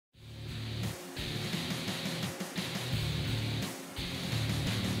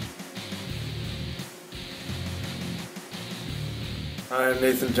I'm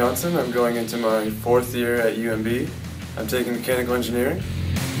Nathan Johnson. I'm going into my 4th year at UNB. I'm taking mechanical engineering.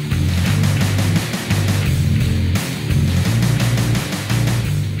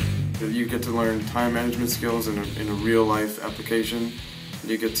 You get to learn time management skills in a real life application.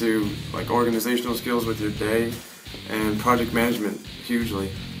 You get to organizational skills with your day and project management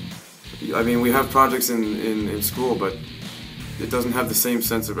hugely. I mean, we have projects in school, but it doesn't have the same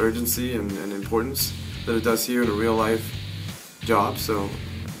sense of urgency and importance that it does here in a real life job, so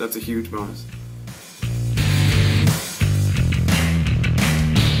that's a huge bonus.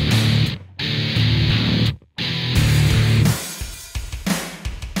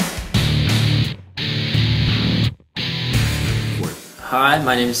 Hi,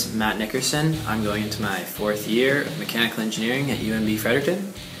 my name is Matt Nickerson. I'm going into my 4th year of mechanical engineering at UNB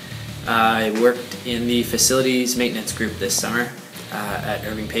Fredericton. I worked in the facilities maintenance group this summer at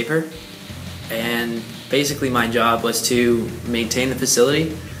Irving Paper, and basically my job was to maintain the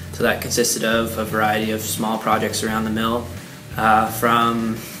facility. So that consisted of a variety of small projects around the mill,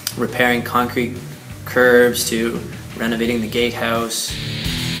 from repairing concrete curbs to renovating the gatehouse,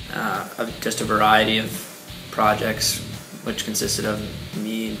 just a variety of projects which consisted of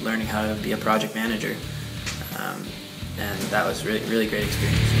me learning how to be a project manager, and that was really great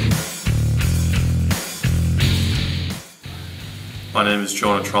experience. My name is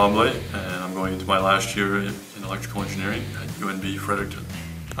Jonah Tremblay, and I'm going into my last year in electrical engineering at UNB Fredericton.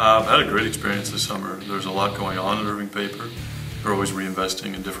 I've had a great experience this summer. There's a lot going on at Irving Paper. They're always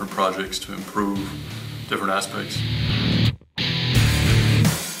reinvesting in different projects to improve different aspects.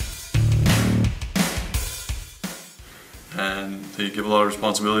 And they give a lot of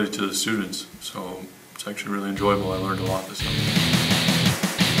responsibility to the students, so it's actually really enjoyable. I learned a lot this summer.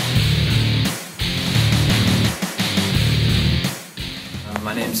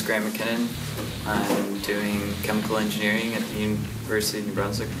 My name is Graham McKinnon. I'm doing chemical engineering at the University of New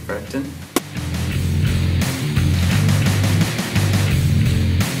Brunswick in Fredericton.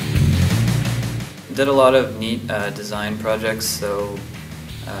 Did a lot of neat design projects, so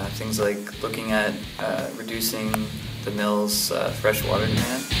things like looking at reducing the mill's fresh water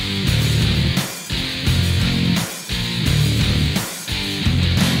demand.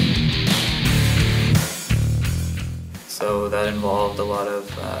 So that involved a lot of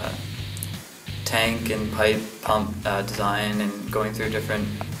tank and pipe pump design and going through different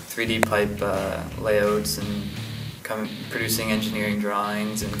 3D pipe layouts and producing engineering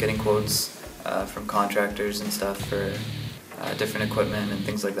drawings and getting quotes from contractors and stuff for different equipment and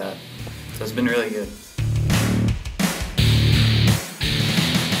things like that. So it's been really good.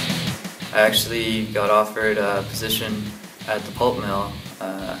 I actually got offered a position at the pulp mill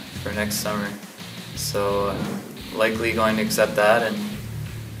for next summer, so I'm likely going to accept that and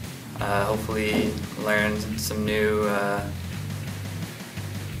hopefully learn some new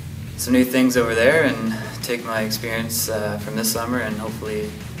things over there and take my experience from this summer and hopefully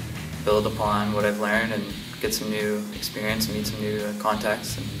build upon what I've learned and get some new experience and meet some new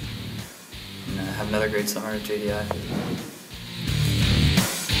contacts and have another great summer at JDI.